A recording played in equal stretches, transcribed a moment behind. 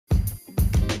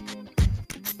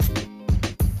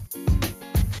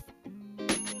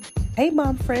Hey,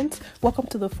 mom friends. Welcome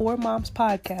to the Four Moms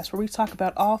Podcast, where we talk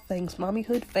about all things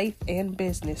mommyhood, faith, and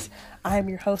business. I am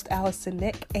your host, Allison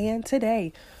Nick, and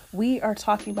today we are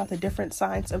talking about the different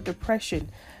signs of depression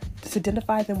to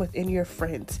identify them within your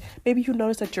friends. Maybe you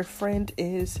notice that your friend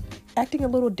is acting a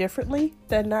little differently.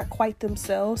 They're not quite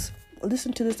themselves.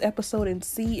 Listen to this episode and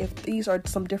see if these are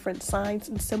some different signs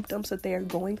and symptoms that they are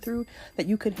going through that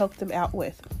you can help them out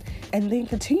with. And then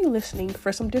continue listening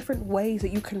for some different ways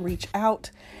that you can reach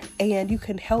out and you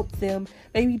can help them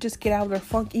maybe just get out of their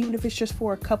funk, even if it's just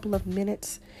for a couple of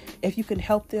minutes. If you can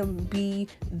help them be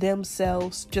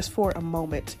themselves just for a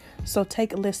moment. So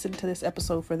take a listen to this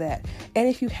episode for that. And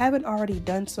if you haven't already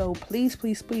done so, please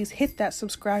hit that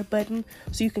subscribe button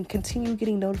so you can continue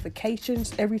getting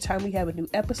notifications every time we have a new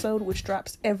episode, which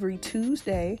drops every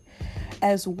Tuesday,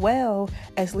 as well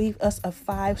as leave us a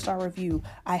 5-star review.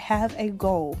 I have a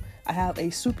goal. I have a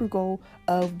super goal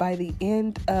of by the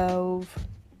end of,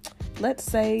 let's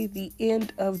say the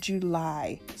end of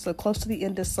July, so close to the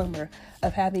end of summer,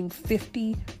 of having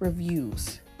 50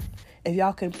 reviews. If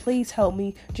y'all can please help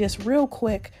me, just real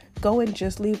quick, go and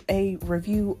just leave a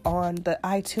review on the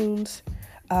iTunes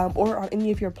or on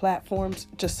any of your platforms.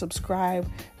 Just subscribe,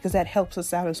 because that helps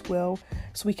us out as well,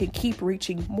 so we can keep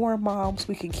reaching more moms.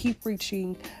 We can keep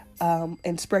reaching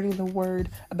and spreading the word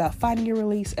about finding your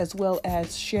release, as well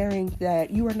as sharing that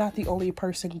you are not the only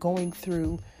person going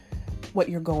through what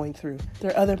you're going through.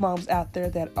 There are other moms out there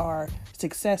that are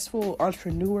successful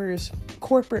entrepreneurs,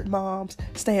 corporate moms,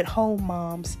 stay-at-home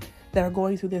moms that are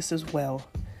going through this as well.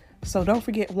 So don't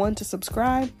forget, one, to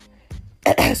subscribe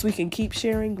so we can keep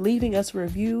sharing, leaving us a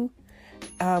review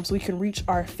so we can reach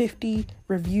our 50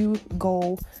 review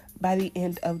goal by the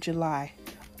end of July.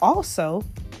 Also,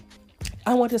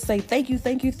 I want to say thank you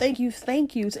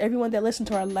to everyone that listened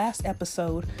to our last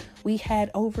episode. We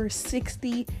had over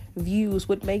 60 views,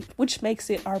 which makes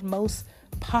it our most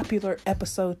popular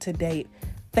episode to date.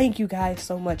 Thank you guys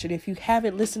so much. And if you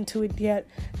haven't listened to it yet,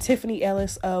 Tiffany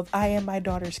Ellis of I Am My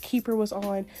Daughter's Keeper was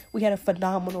on. We had a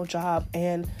phenomenal job,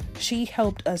 and she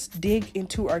helped us dig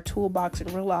into our toolbox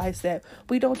and realize that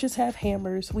we don't just have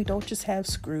hammers, we don't just have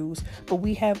screws, but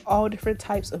we have all different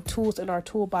types of tools in our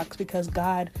toolbox, because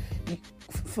God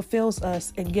fulfills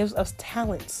us and gives us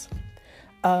talents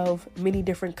of many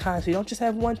different kinds. We don't just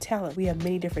have one talent, we have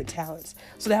many different talents.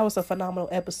 So that was a phenomenal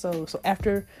episode. So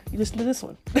after you listen to this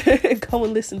one, go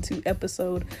and listen to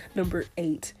episode number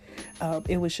 8.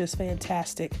 It was just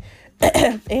fantastic.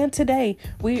 And today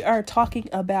we are talking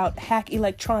about Hack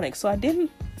Electronics. So I didn't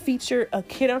feature a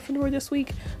kid entrepreneur this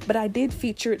week, but I did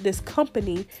feature this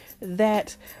company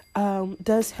that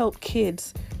does help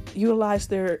kids utilize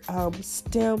their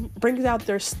STEM, brings out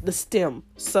the STEM,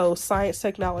 so science,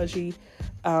 technology,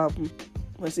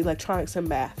 electronics, and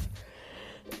math.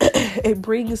 It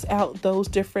brings out those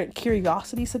different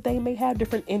curiosities that they may have,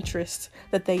 different interests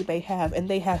that they may have, and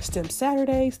they have STEM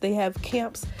Saturdays, they have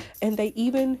camps, and they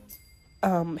even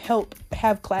help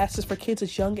have classes for kids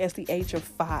as young as the age of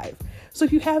 5. So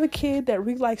if you have a kid that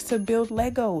really likes to build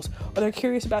Legos, or they're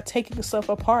curious about taking stuff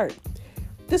apart,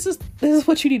 this is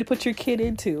what you need to put your kid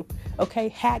into. Okay,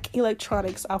 Hack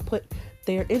Electronics. I'll put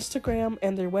their Instagram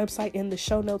and their website in the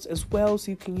show notes as well,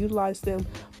 so you can utilize them.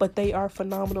 But they are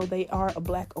phenomenal. They are a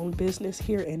Black-owned business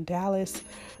here in Dallas.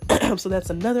 So that's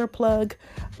another plug.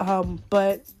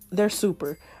 But they're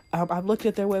super. I've looked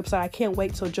at their website. I can't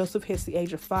wait till Joseph hits the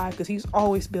age of 5, because he's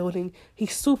always building.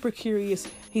 He's super curious.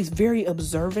 He's very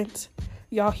observant.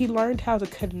 Y'all, he learned how to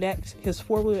connect his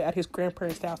 4-wheeler at his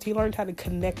grandparents' house. He learned how to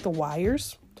connect the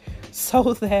wires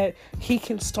so that he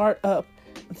can start up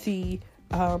the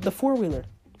 4-wheeler.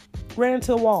 Ran into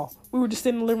the wall. We were just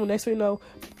sitting in the living room. Next thing you know,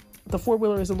 the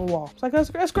 4-wheeler is in the wall. It's like,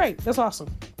 that's great. That's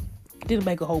awesome. Didn't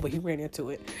make a hole, but he ran into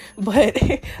it. But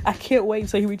I can't wait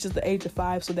until he reaches the age of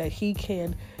 5 so that he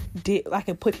can, I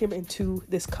can put him into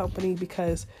this company,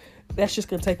 because that's just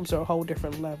going to take him to a whole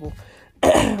different level.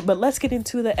 But let's get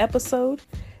into the episode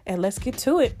and let's get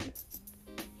to it.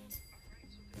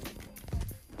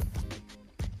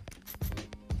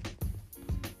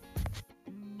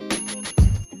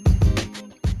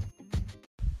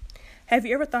 Have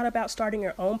you ever thought about starting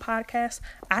your own podcast?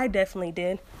 I definitely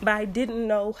did, but I didn't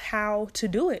know how to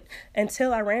do it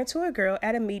until I ran into a girl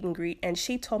at a meet and greet, and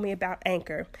she told me about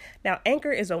Anchor. Now,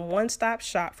 Anchor is a one-stop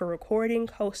shop for recording,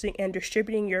 hosting, and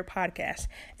distributing your podcast.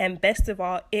 And best of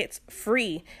all, it's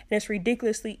free, and it's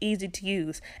ridiculously easy to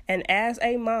use. And as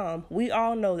a mom, we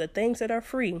all know that things that are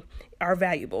free are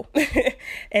valuable.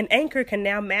 And Anchor can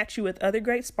now match you with other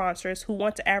great sponsors who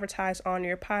want to advertise on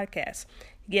your podcast.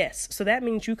 Yes, so that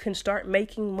means you can start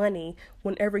making money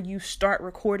whenever you start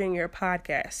recording your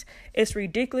podcast. It's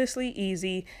ridiculously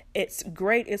easy. It's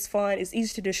great. It's fun. It's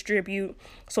easy to distribute.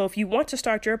 So if you want to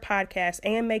start your podcast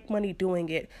and make money doing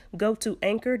it, go to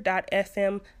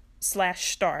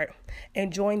anchor.fm/start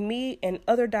and join me and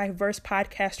other diverse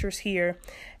podcasters here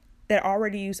that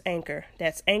already use Anchor.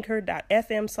 That's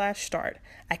anchor.fm/start.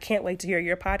 I can't wait to hear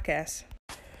your podcast.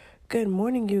 Good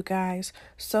morning, you guys.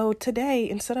 So today,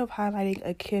 instead of highlighting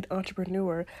a kid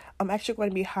entrepreneur, I'm actually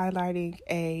going to be highlighting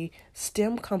a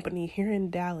STEM company here in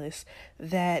Dallas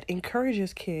that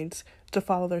encourages kids to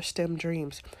follow their STEM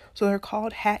dreams. So they're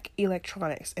called Hack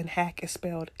Electronics, and Hack is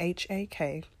spelled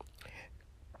HAK.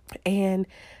 And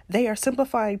they are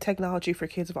simplifying technology for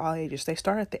kids of all ages. They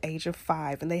start at the age of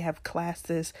 5, and they have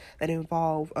classes that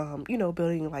involve,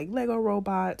 building like Lego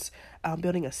robots,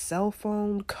 building a cell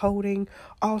phone, coding,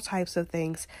 all types of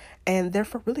things. And they're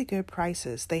for really good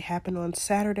prices. They happen on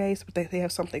Saturdays, but they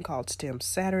have something called STEM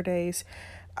Saturdays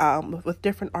with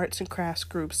different arts and crafts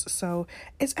groups. So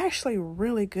it's actually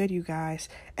really good, you guys,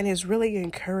 and it's really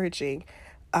encouraging.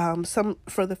 Some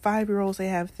for the 5-year-olds, they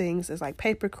have things as like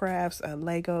paper crafts,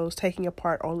 Legos, taking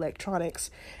apart electronics,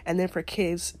 and then for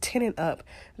kids 10 and up,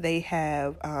 they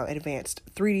have advanced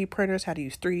 3D printers, how to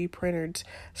use 3D printers,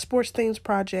 sports themed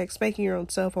projects, making your own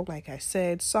cell phone, like I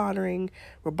said, soldering,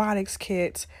 robotics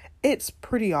kits. It's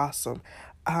pretty awesome.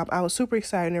 I was super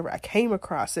excited whenever I came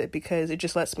across it because it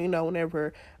just lets me know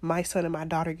whenever my son and my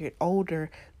daughter get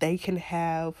older, they can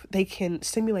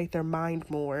stimulate their mind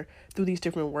more through these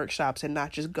different workshops and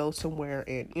not just go somewhere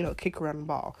and, kick around the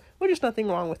ball. Well, there's nothing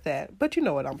wrong with that, but you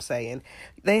know what I'm saying.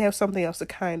 They have something else to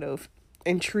kind of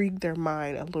intrigue their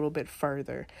mind a little bit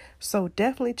further. So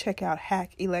definitely check out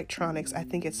Hack Electronics. I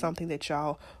think it's something that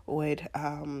y'all would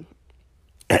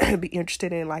be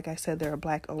interested in. Like I said, they're a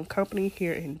Black-owned company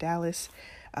here in Dallas,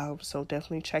 so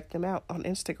definitely check them out on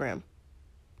Instagram.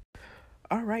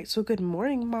 All right, so good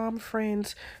morning, mom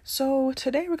friends. So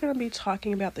today we're going to be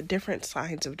talking about the different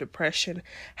signs of depression,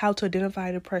 how to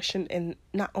identify depression, and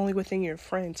not only within your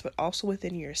friends, but also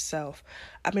within yourself.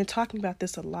 I've been talking about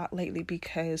this a lot lately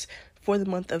because for the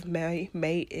month of May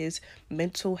is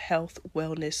Mental Health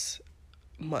Wellness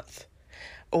Month,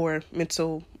 or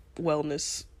Mental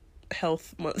Wellness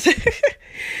Health Month.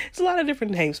 It's a lot of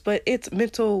different names, but it's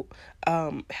Mental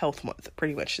Health Month,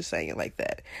 pretty much, just saying it like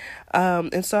that.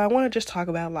 And so I want to just talk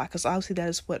about a lot, because obviously that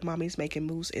is what Mommy's Making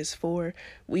Moves is for.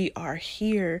 We are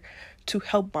here to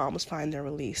help moms find their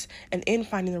release. And in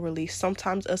finding the release,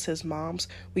 sometimes us as moms,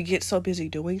 we get so busy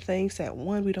doing things that,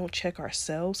 1, we don't check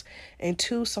ourselves, and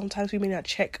 2, sometimes we may not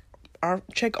check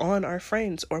on our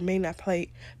friends, or may not pay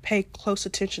close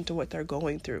attention to what they're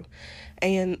going through.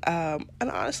 And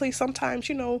honestly, sometimes,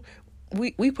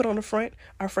 we put on the front,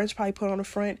 our friends probably put on the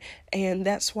front, and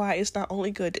that's why it's not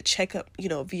only good to check up,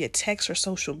 via text or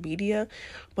social media,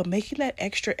 but making that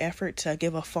extra effort to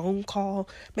give a phone call,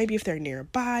 maybe if they're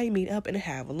nearby, meet up and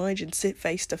have lunch and sit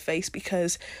face to face,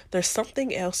 because there's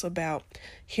something else about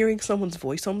hearing someone's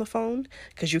voice on the phone,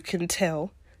 because you can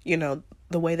tell,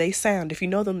 the way they sound. If you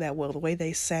know them that well, the way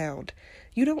they sound,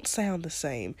 you don't sound the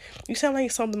same. You sound like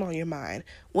something on your mind.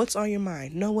 What's on your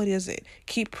mind? No, what is it?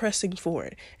 Keep pressing for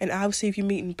it. And obviously, if you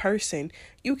meet in person,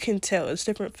 you can tell. It's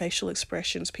different facial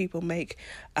expressions people make.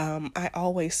 I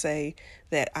always say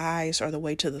that eyes are the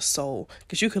way to the soul,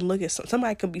 because you can look at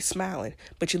somebody could be smiling,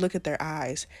 but you look at their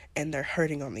eyes and they're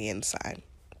hurting on the inside.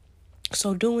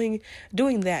 So doing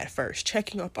that first,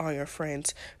 checking up on your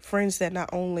friends that not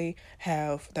only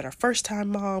that are first time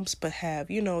moms, but have,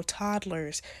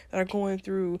 toddlers that are going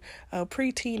through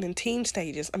preteen and teen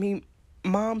stages. I mean,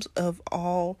 moms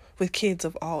with kids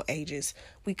of all ages,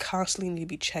 we constantly need to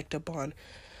be checked up on.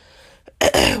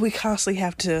 We constantly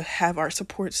have to have our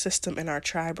support system and our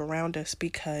tribe around us,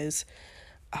 because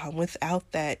without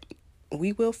that,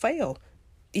 we will fail.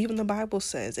 Even the Bible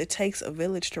says it takes a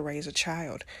village to raise a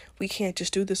child. We can't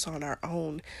just do this on our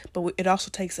own, but it also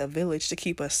takes a village to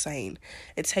keep us sane.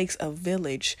 It takes a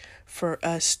village for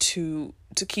us to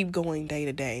keep going day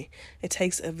to day. It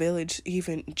takes a village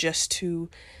even just to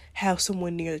have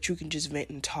someone near that you can just vent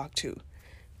and talk to.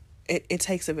 It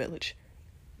takes a village.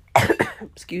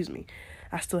 Excuse me.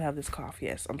 I still have this cough.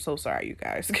 Yes, I'm so sorry, you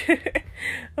guys.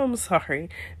 I'm sorry.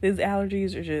 These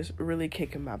allergies are just really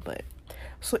kicking my butt.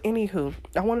 So anywho,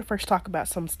 I want to first talk about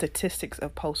some statistics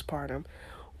of postpartum.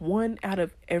 1 out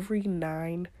of every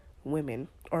 9 women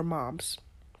or moms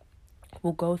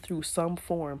will go through some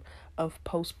form of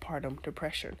postpartum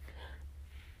depression.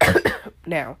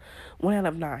 Now, 1 out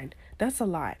of 9, that's a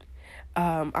lot.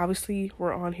 Obviously,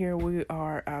 we're on here. We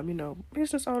are,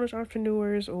 business owners,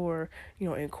 entrepreneurs, or,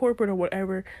 in corporate or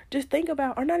whatever. Just think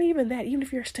about, or not even that, even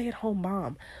if you're a stay-at-home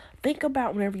mom, think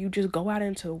about whenever you just go out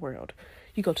into the world.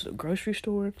 You go to the grocery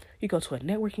store, you go to a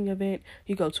networking event,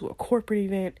 you go to a corporate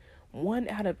event. 1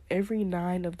 out of every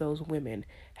 9 of those women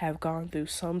have gone through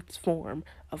some form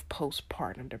of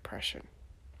postpartum depression.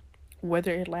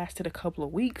 Whether it lasted a couple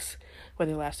of weeks,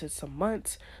 whether it lasted some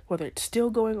months, whether it's still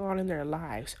going on in their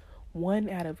lives, 1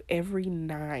 out of every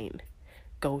 9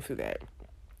 go through that.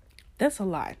 That's a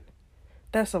lot.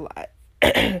 That's a lot.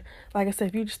 Like I said,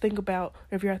 if you just think about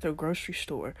if you're at the grocery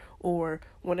store or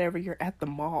whenever you're at the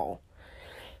mall,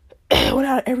 1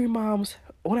 out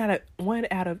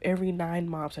of every 9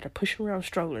 moms that are pushing around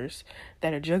strollers,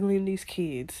 that are juggling these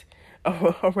kids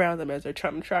around them as they're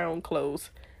trying to try on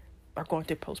clothes, are going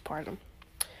through postpartum.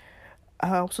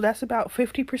 So that's about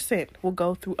 50% will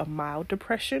go through a mild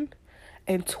depression,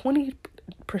 and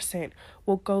 20%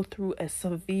 will go through a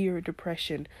severe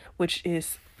depression, which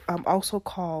is also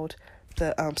called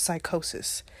the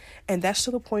psychosis. And that's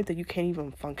to the point that you can't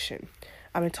even function.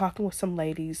 I've been talking with some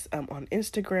ladies on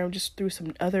Instagram, just through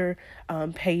some other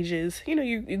pages.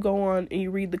 You go on and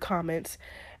you read the comments.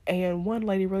 And one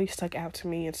lady really stuck out to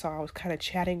me, and so I was kind of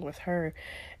chatting with her,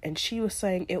 and she was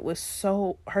saying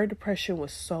her depression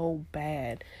was so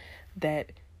bad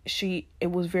that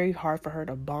it was very hard for her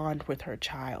to bond with her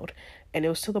child. And it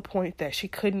was to the point that she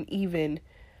couldn't even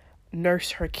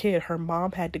nurse her kid. Her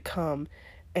mom had to come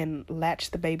and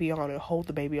latch the baby on and hold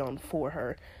the baby on for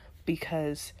her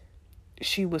because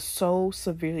she was so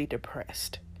severely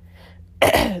depressed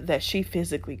that she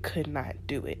physically could not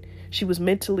do it. She was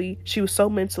so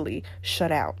mentally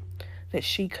shut out that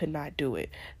she could not do it.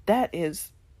 That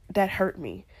hurt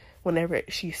me whenever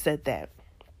she said that,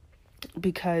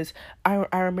 because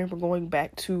I remember going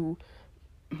back to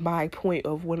my point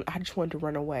of when I just wanted to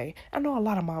run away. I know a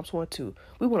lot of moms want to.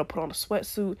 We want to put on a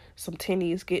sweatsuit, some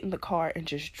tennies, get in the car and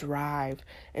just drive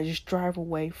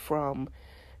away from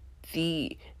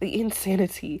the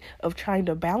insanity of trying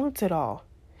to balance it all.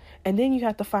 And then you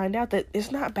have to find out that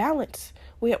it's not balance.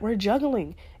 We're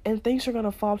juggling, and things are going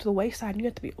to fall to the wayside, and you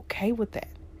have to be okay with that.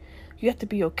 You have to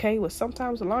be okay with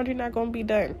sometimes the laundry not going to be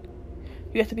done.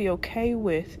 You have to be okay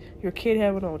with your kid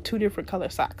having on 2 different color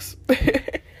socks.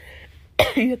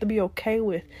 You have to be okay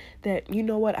with that, you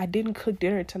know what, I didn't cook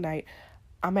dinner tonight.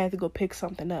 I'm going to have to go pick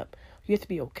something up. You have to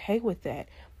be okay with that.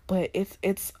 But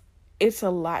it's a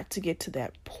lot to get to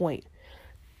that point.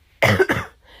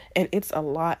 And it's a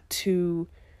lot to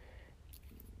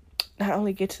not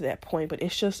only get to that point, but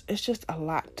it's just a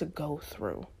lot to go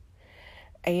through.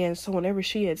 And so whenever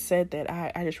she had said that,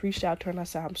 I just reached out to her and I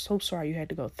said, I'm so sorry you had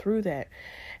to go through that.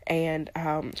 And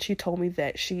she told me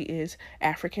that she is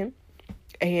African,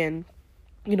 and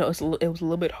it was a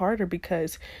little bit harder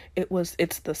because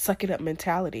it's the suck it up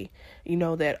mentality,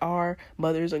 that our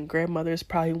mothers and grandmothers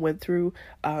probably went through.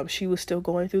 She was still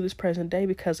going through this present day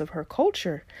because of her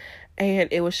culture. And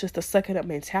it was just the suck it up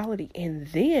mentality. And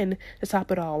then to top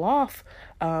it all off,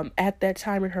 at that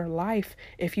time in her life,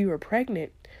 if you were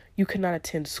pregnant, you could not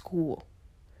attend school.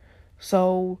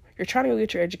 So you're trying to go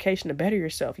get your education to better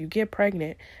yourself. You get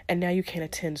pregnant and now you can't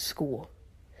attend school.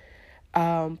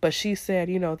 But she said,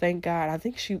 thank God. I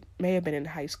think she may have been in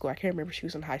high school. I can't remember if she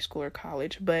was in high school or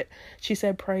college, but she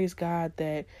said, praise God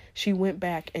that she went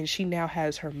back and she now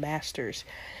has her master's.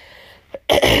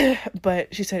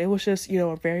 But she said it was just,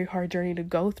 a very hard journey to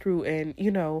go through.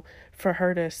 And, for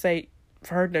her to,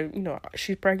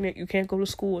 she's pregnant, you can't go to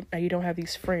school. Now you don't have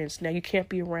these friends. Now you can't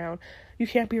be around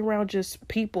just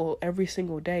people every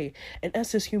single day. And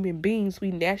us as human beings,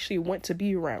 we naturally want to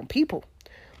be around people.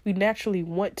 We naturally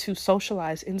want to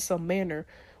socialize in some manner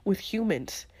with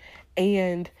humans.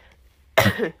 And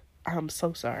I'm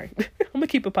so sorry. I'm going to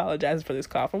keep apologizing for this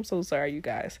cough. I'm so sorry, you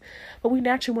guys. But we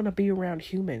naturally want to be around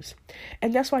humans.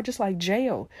 And that's why, just like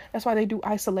jail, that's why they do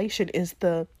isolation is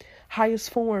the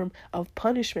highest form of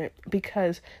punishment,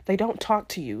 because they don't talk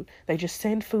to you. They just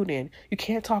send food in. You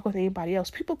can't talk with anybody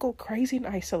else. People go crazy in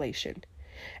isolation.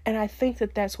 And I think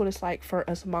that that's what it's like for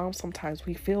us moms. Sometimes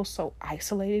we feel so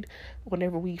isolated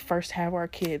whenever we first have our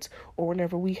kids, or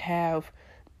whenever we have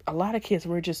a lot of kids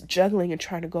and we're just juggling and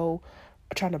trying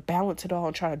to balance it all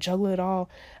and trying to juggle it all.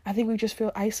 I think we just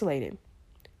feel isolated.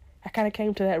 I kind of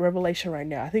came to that revelation right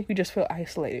now. I think we just feel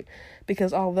isolated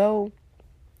because although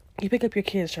you pick up your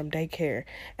kids from daycare,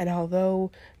 and although,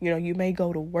 you may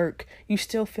go to work, you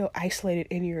still feel isolated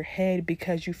in your head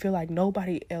because you feel like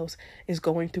nobody else is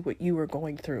going through what you are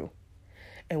going through.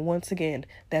 And once again,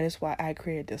 that is why I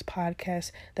created this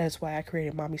podcast. That is why I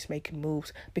created Mommy's Making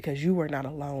Moves, because you are not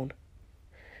alone.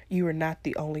 You are not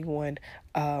the only one.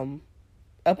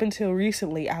 Up until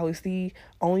recently, I was the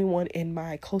only one in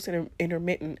my close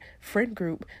intermittent friend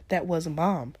group that was a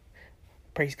mom.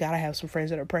 Praise God, I have some friends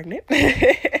that are pregnant.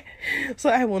 So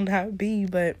I will not be,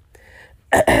 but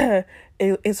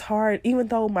it's hard. Even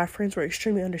though my friends were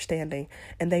extremely understanding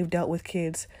and they've dealt with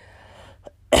kids,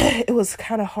 it was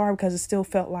kind of hard because it still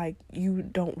felt like you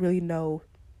don't really know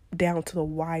down to the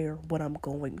wire what I'm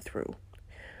going through.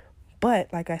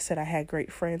 But like I said, I had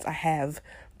great friends. I have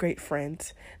great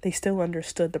friends. They still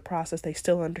understood the process. They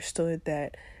still understood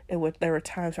that there were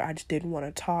times where I just didn't want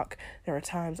to talk. There were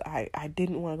times I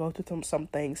didn't want to go through some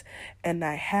things. And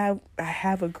I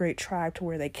have a great tribe to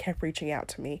where they kept reaching out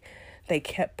to me. They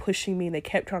kept pushing me. They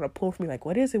kept trying to pull for me. Like,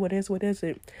 what is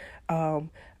it?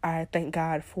 I thank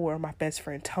God for my best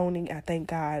friend, Tony. I thank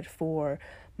God for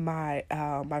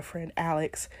my friend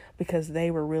Alex, because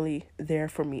they were really there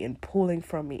for me and pulling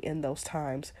from me in those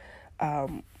times,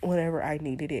 whenever I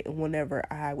needed it, and whenever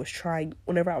I was trying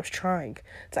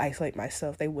to isolate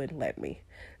myself, they wouldn't let me.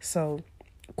 So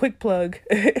quick plug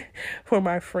for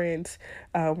my friends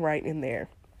right in there.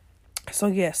 So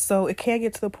yes, so it can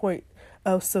get to the point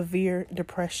of severe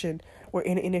depression where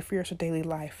it interferes with daily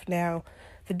life. Now,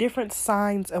 the different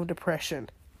signs of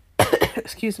depression,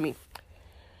 excuse me: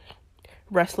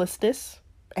 restlessness,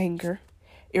 anger,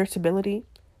 irritability,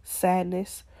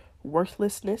 sadness,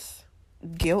 worthlessness,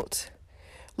 guilt,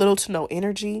 little to no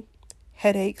energy,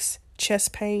 headaches,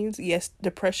 chest pains. Yes,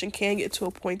 depression can get to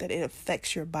a point that it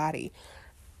affects your body.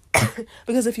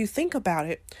 Because if you think about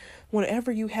it,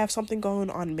 whenever you have something going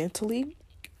on mentally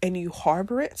and you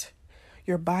harbor it,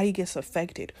 your body gets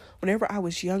affected. Whenever I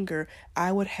was younger,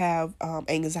 I would have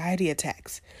anxiety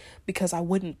attacks because I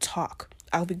wouldn't talk.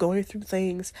 I would be going through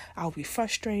things. I would be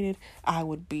frustrated. I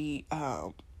would be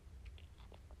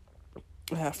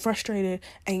frustrated,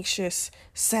 anxious,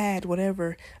 sad,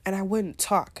 whatever, and I wouldn't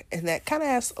talk. And that kind of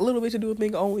has a little bit to do with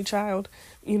being an only child.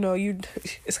 You know,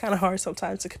 it's kind of hard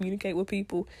sometimes to communicate with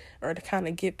people or to kind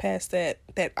of get past that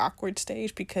awkward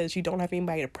stage because you don't have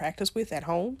anybody to practice with at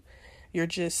home. You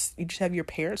just have your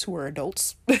parents who are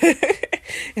adults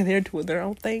and they're doing their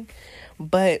own thing.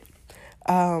 But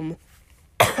I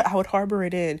would harbor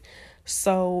it in.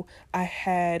 So I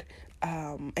had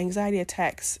anxiety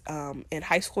attacks in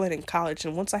high school and in college.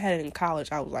 And once I had it in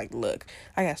college, I was like, look,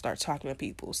 I gotta start talking to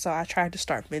people. So I tried to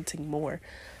start venting more.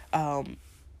 And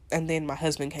then my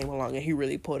husband came along and he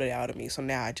really pulled it out of me. So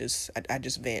now I just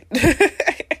vent.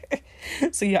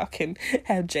 So y'all can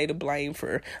have Jay to blame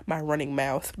for my running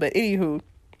mouth. But anywho,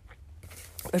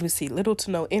 let me see. Little to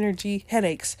no energy,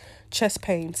 headaches, chest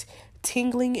pains,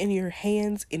 tingling in your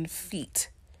hands and feet.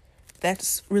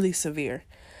 That's really severe.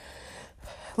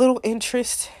 Little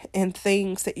interest in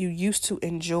things that you used to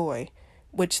enjoy,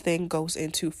 which then goes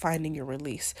into finding your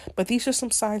release. But these are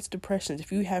some signs of depression.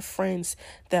 If you have friends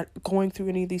that are going through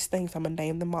any of these things, I'm going to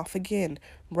name them off again: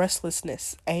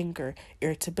 restlessness, anger,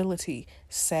 irritability,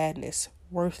 sadness,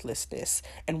 worthlessness.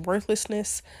 And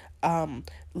worthlessness,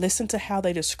 listen to how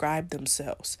they describe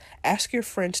themselves. Ask your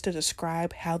friends to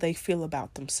describe how they feel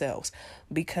about themselves,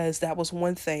 because that was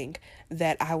one thing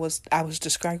that I was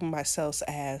describing myself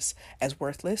as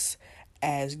worthless,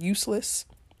 as useless.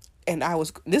 And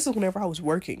this is whenever I was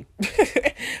working,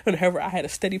 whenever I had a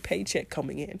steady paycheck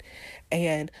coming in.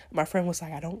 And my friend was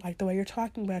like, I don't like the way you're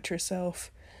talking about yourself.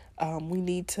 We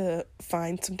need to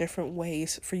find some different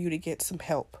ways for you to get some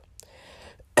help.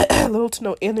 Little to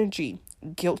no energy,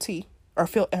 guilty, or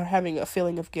having a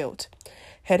feeling of guilt.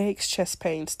 Headaches, chest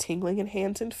pains, tingling in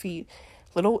hands and feet.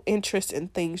 Little interest in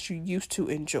things you used to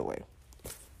enjoy.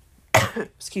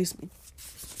 Excuse me.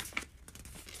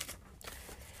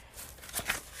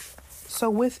 So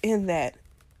within that,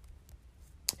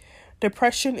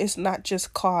 depression is not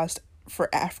just caused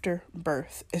for after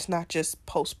birth. It's not just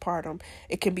postpartum.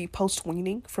 It can be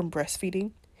post-weaning from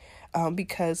breastfeeding,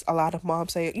 because a lot of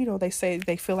moms say,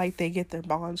 they feel like they get their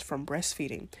bonds from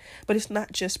breastfeeding. But it's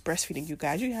not just breastfeeding, you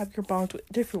guys. You have your bonds with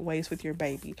different ways with your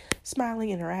baby. Smiling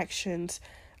interactions,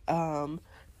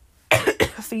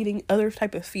 feeding, other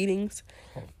type of feedings.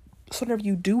 So whenever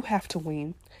you do have to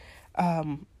wean,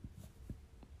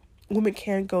 women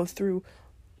can go through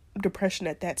depression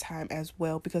at that time as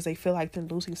well, because they feel like they're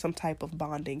losing some type of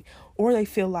bonding, or they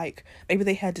feel like maybe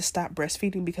they had to stop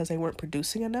breastfeeding because they weren't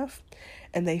producing enough,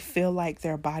 and they feel like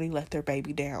their body let their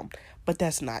baby down. But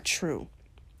that's not true.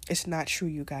 It's not true,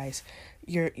 you guys.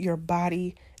 Your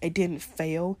body, it didn't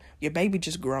fail. Your baby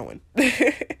just growing.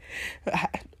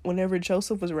 Whenever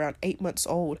Joseph was around 8 months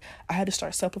old, I had to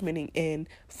start supplementing in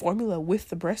formula with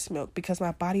the breast milk because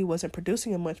my body wasn't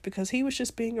producing as much, because he was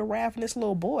just being a ravenous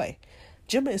little boy.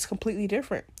 Gemma is completely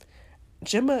different.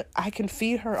 Gemma, I can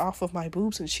feed her off of my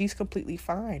boobs and she's completely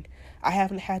fine. I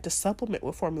haven't had to supplement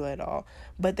with formula at all.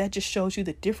 But that just shows you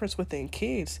the difference within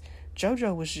kids.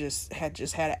 JoJo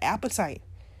had an appetite.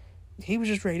 He was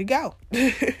just ready to go.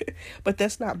 But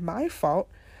that's not my fault.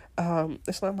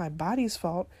 It's not my body's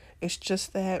fault. It's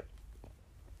just that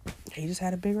he just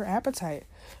had a bigger appetite.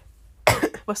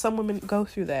 But some women go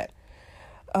through that.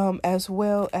 As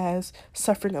well as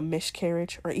suffering a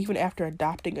miscarriage or even after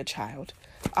adopting a child.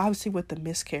 Obviously with the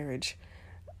miscarriage,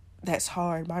 that's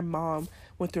hard. My mom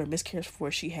went through a miscarriage before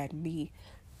she had me.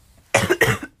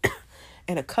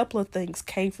 And a couple of things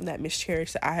came from that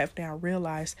miscarriage that I have now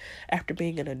realized after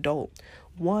being an adult.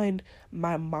 One,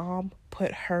 my mom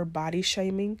put her body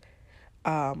shaming,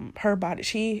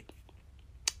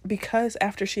 because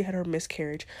after she had her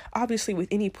miscarriage, obviously with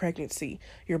any pregnancy,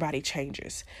 your body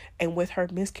changes. And with her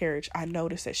miscarriage, I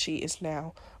noticed that she is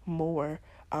now more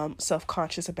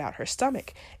self-conscious about her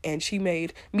stomach. And she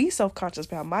made me self-conscious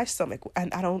about my stomach.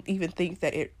 And I don't even think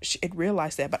that it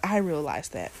realized that, but I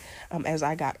realized that as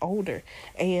I got older.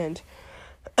 And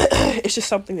it's just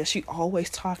something that she always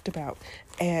talked about.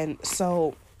 And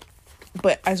so,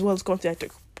 but as well as going through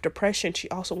that depression, she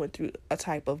also went through a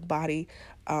type of body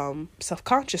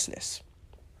self-consciousness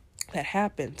that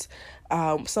happens.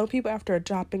 Some people after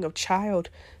adopting a child,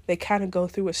 they kind of go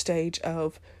through a stage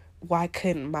of, why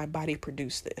couldn't my body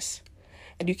produce this?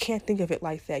 And you can't think of it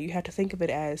like that. You have to think of it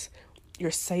as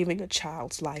you're saving a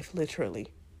child's life, literally.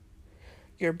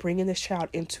 You're bringing this child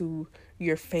into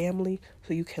your family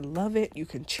so you can love it, you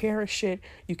can cherish it,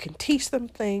 you can teach them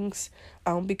things.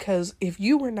 Because if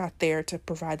you were not there to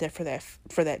provide that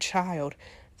for that child,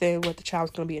 then what, the child's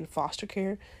going to be in foster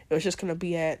care? It was just going to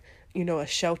be at, a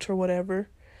shelter or whatever.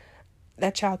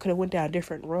 That child could have went down a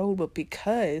different road, but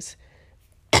because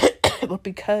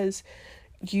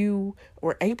you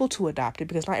were able to adopt it,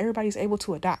 because not everybody's able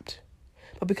to adopt,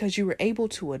 but because you were able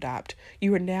to adopt,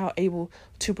 you are now able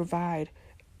to provide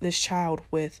this child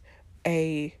with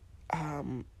a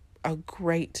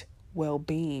great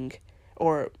well-being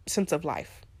or sense of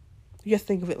life. You have to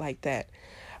think of it like that.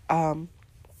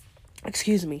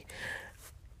 Excuse me.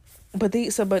 But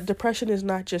depression is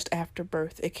not just after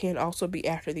birth. It can also be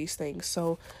after these things.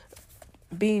 So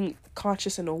being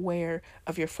conscious and aware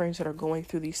of your friends that are going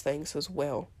through these things as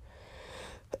well.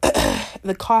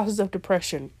 The causes of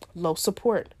depression: low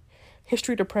support,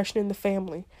 history of depression in the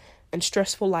family, and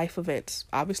stressful life events.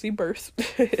 Obviously, birth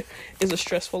is a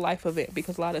stressful life event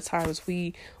because a lot of times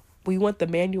we want the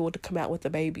manual to come out with the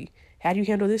baby. How do you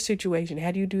handle this situation? How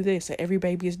do you do this? And every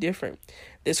baby is different.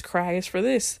 This cry is for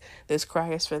this. This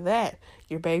cry is for that.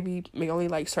 Your baby may only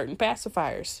like certain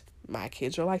pacifiers. My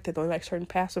kids are like that. They only like certain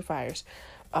pacifiers.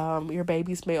 Your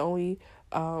babies may only,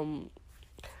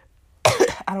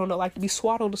 like to be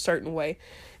swaddled a certain way.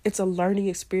 It's a learning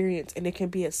experience, and it can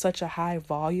be at such a high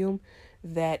volume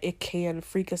that it can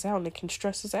freak us out and it can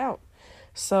stress us out.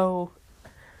 So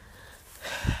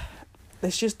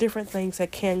it's just different things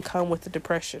that can come with the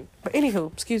depression. But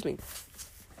anywho, excuse me,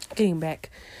 getting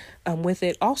back with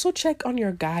it. Also check on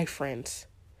your guy friends.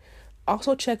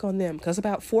 Also check on them, because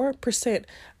about 4%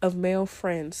 of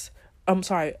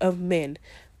of men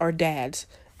or dads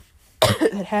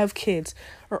that have kids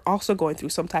are also going through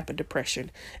some type of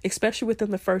depression, especially within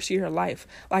the first year of life.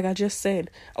 Like I just said,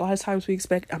 a lot of times we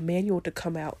expect a manual to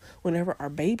come out whenever our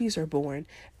babies are born.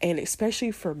 And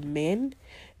especially for men,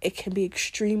 it can be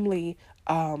extremely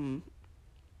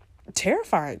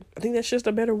terrifying. I think that's just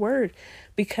a better word,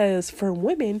 because for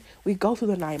women, we go through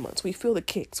the 9 months. We feel the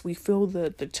kicks. We feel the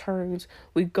turns.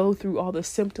 We go through all the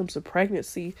symptoms of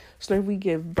pregnancy. So then we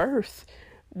give birth.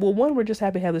 Well, one, we're just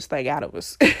happy to have this thing out of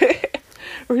us.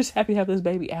 We're just happy to have this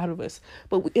baby out of us.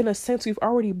 But in a sense, we've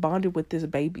already bonded with this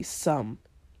baby some.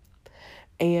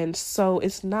 And so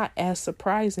it's not as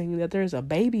surprising that there's a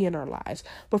baby in our lives.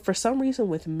 But for some reason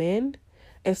with men,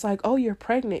 it's like, oh, you're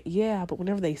pregnant. Yeah. But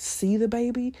whenever they see the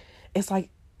baby, it's like,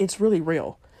 it's really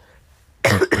real.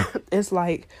 It's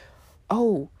like,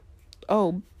 oh,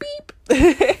 beep.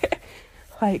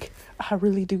 Like, I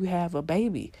really do have a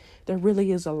baby. There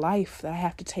really is a life that I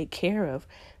have to take care of.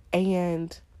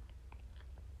 And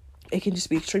it can just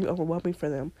be extremely overwhelming for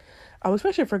them.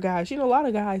 Especially for guys. A lot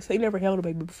of guys, they never held a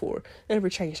baby before. They never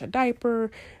changed a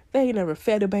diaper. They never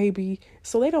fed a baby.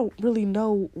 So they don't really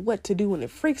know what to do when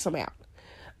it freaks them out.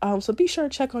 So be sure to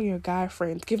check on your guy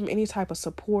friends. Give them any type of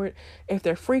support. If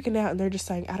they're freaking out and they're just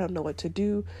saying, I don't know what to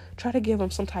do, try to give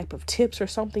them some type of tips or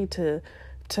something to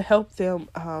help them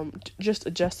just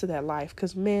adjust to that life,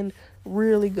 because men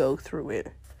really go through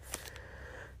it.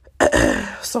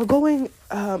 So going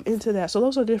into that, so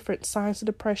those are different signs of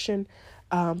depression.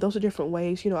 Those are different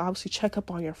ways. Obviously check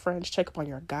up on your friends, check up on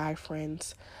your guy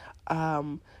friends,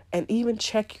 and even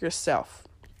check yourself.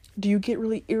 Do you get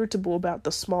really irritable about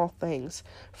the small things?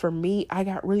 For me, I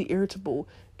got really irritable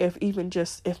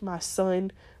if my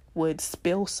son would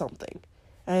spill something.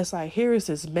 And it's like, here is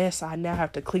this mess I now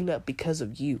have to clean up because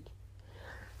of you.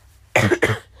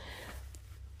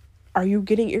 Are you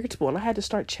getting irritable? And I had to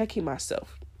start checking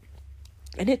myself.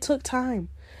 And it took time.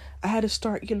 I had to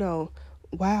start,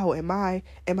 wow, am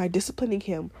I disciplining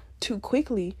him too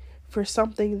quickly for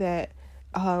something that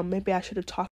maybe I should have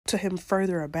talked to him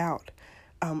further about?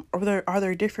 Are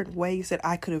there different ways that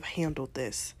I could have handled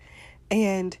this?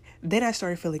 And then I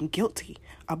started feeling guilty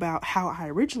about how I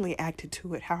originally acted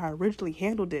to it, how I originally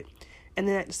handled it. And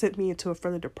then that sent me into a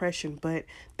further depression. But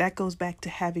that goes back to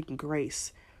having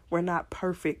grace. We're not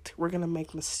perfect. We're going to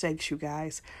make mistakes, you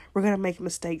guys. We're going to make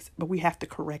mistakes, but we have to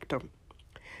correct them.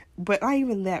 But not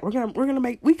even that.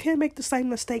 We can make the same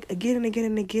mistake again and again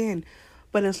and again.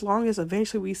 But as long as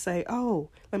eventually we say, oh,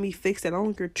 let me fix that. No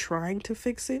longer trying to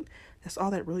fix it. That's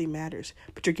all that really matters.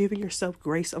 But you're giving yourself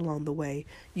grace along the way.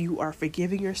 You are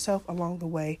forgiving yourself along the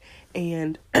way.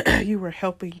 And you are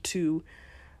helping to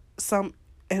and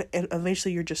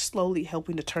eventually you're just slowly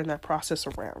helping to turn that process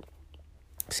around.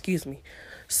 Excuse me.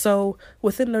 So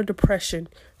within the depression,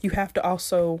 you have to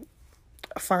also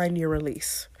find your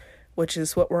release, which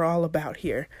is what we're all about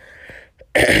here.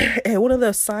 And one of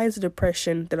the signs of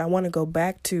depression that I want to go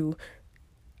back to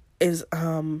is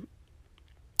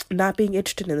not being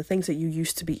interested in the things that you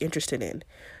used to be interested in.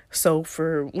 So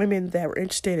for women that were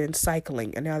interested in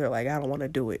cycling and now they're like, I don't want to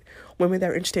do it. Women that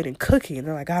were interested in cooking and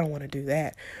they're like, I don't want to do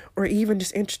that. Or even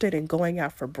just interested in going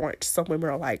out for brunch. Some women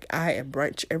are like, I am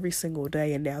brunch every single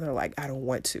day, and now they're like, I don't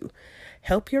want to.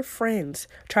 Help your friends.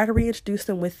 Try to reintroduce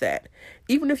them with that.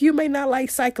 Even if you may not like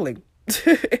cycling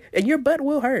and your butt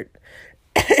will hurt.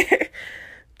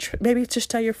 Maybe just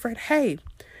tell your friend, hey,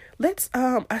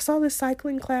 I saw this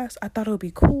cycling class. I thought it would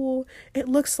be cool. It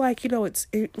looks like, it's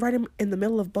right in the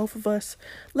middle of both of us.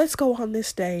 Let's go on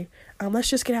this day. Let's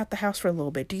just get out the house for a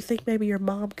little bit. Do you think maybe your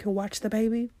mom can watch the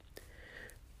baby?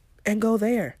 And go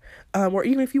there. Or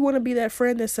even if you want to be that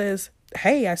friend that says,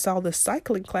 hey, I saw this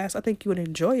cycling class. I think you would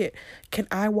enjoy it. Can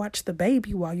I watch the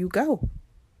baby while you go?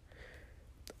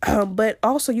 But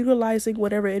also utilizing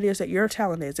whatever it is that your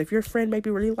talent is. If your friend maybe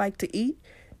really like to eat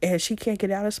and she can't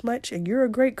get out as much and you're a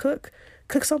great cook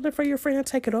something for your friend and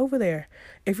take it over there.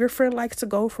 If your friend likes to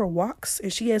go for walks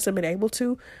and she hasn't been able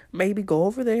to, maybe go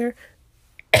over there.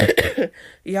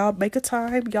 Y'all make a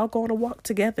time. Y'all go on a walk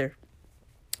together.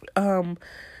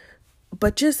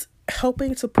 But just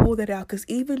helping to pull that out, because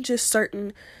even just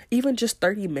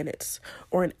 30 minutes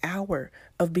or an hour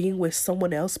of being with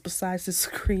someone else besides the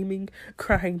screaming,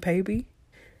 crying baby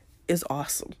is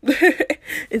awesome.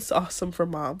 It's awesome for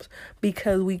moms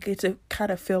because we get to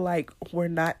kind of feel like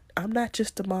I'm not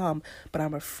just a mom, but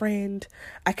I'm a friend.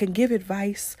 I can give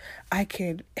advice. I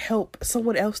can help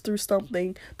someone else through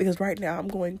something because right now I'm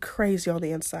going crazy on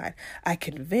the inside. I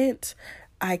can vent.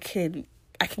 I can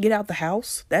get out the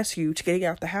house. That's huge. Getting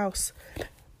out the house.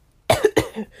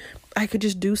 I could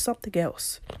just do something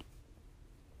else.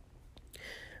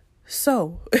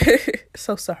 So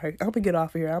sorry. I'm gonna get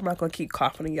off of here. I'm not gonna keep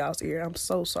coughing in y'all's ear. I'm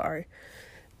so sorry.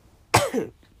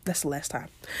 That's the last time.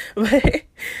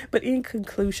 But in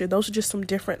conclusion, those are just some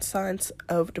different signs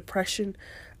of depression.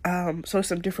 So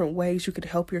some different ways you could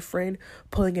help your friend,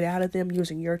 pulling it out of them,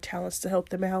 using your talents to help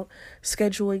them out,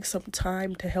 scheduling some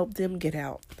time to help them get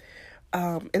out.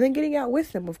 And then getting out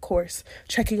with them, of course.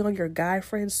 Checking on your guy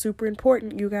friends, super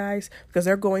important, you guys, because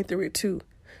they're going through it too.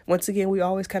 Once again, we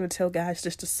always kind of tell guys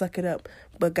just to suck it up,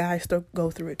 but guys still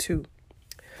go through it too.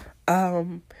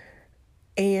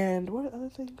 And what are other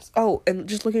things? Oh, and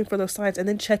just looking for those signs and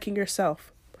then checking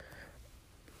yourself.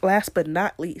 Last but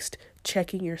not least,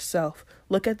 checking yourself.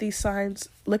 Look at these signs,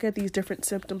 look at these different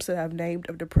symptoms that I've named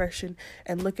of depression,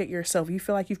 and look at yourself. You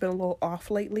feel like you've been a little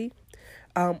off lately?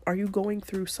 Are you going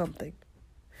through something?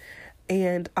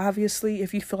 And obviously,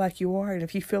 if you feel like you are, and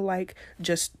if you feel like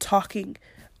just talking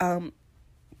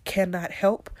cannot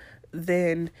help,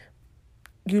 then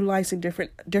utilizing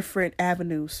different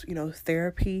avenues,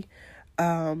 therapy,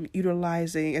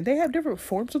 utilizing, and they have different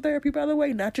forms of therapy, by the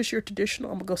way, not just your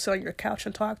traditional, I'm gonna go sit on your couch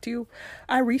and talk to you.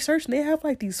 I researched and they have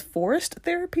like these forest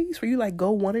therapies where you like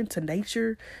go one into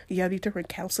nature. You have these different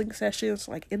counseling sessions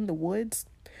like in the woods.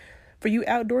 For you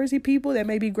outdoorsy people, that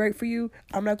may be great for you.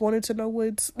 I'm not going into no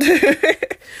woods.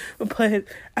 But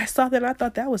I saw that and I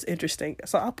thought that was interesting.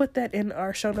 So I'll put that in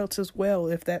our show notes as well.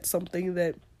 If that's something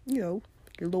that, you're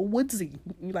a little woodsy,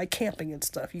 you like camping and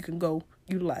stuff, you can go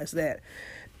utilize that.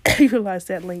 Utilize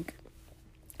that link.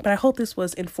 But I hope this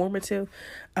was informative.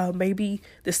 Maybe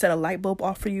this set a light bulb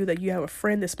off for you that you have a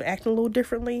friend that's been acting a little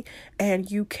differently,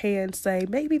 and you can say,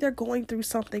 maybe they're going through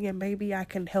something and maybe I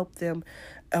can help them,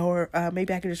 or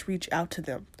maybe I can just reach out to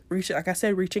them. Like I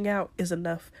said, reaching out is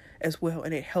enough as well,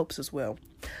 and it helps as well.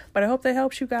 But I hope that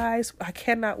helps you guys. I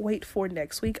cannot wait for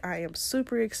next week. I am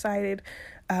super excited.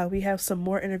 We have some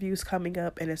more interviews coming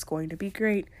up, and it's going to be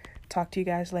great. Talk to you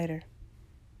guys later.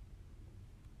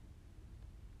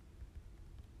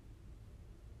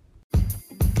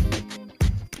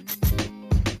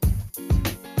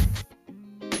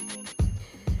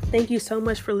 Thank you so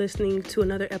much for listening to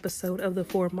another episode of the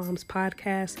Four Moms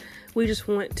Podcast. We just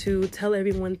want to tell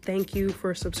everyone thank you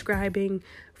for subscribing,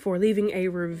 for leaving a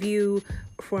review,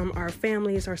 from our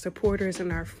families, our supporters,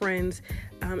 and our friends.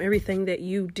 Everything that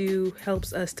you do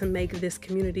helps us to make this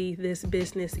community, this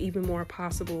business even more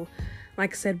possible.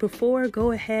 Like I said before,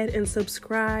 go ahead and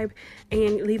subscribe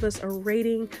and leave us a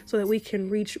rating so that we can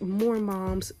reach more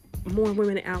moms, more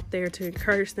women out there, to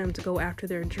encourage them to go after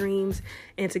their dreams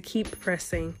and to keep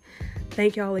pressing.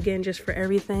 Thank y'all again just for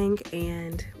everything,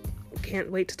 and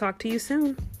can't wait to talk to you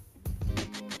soon.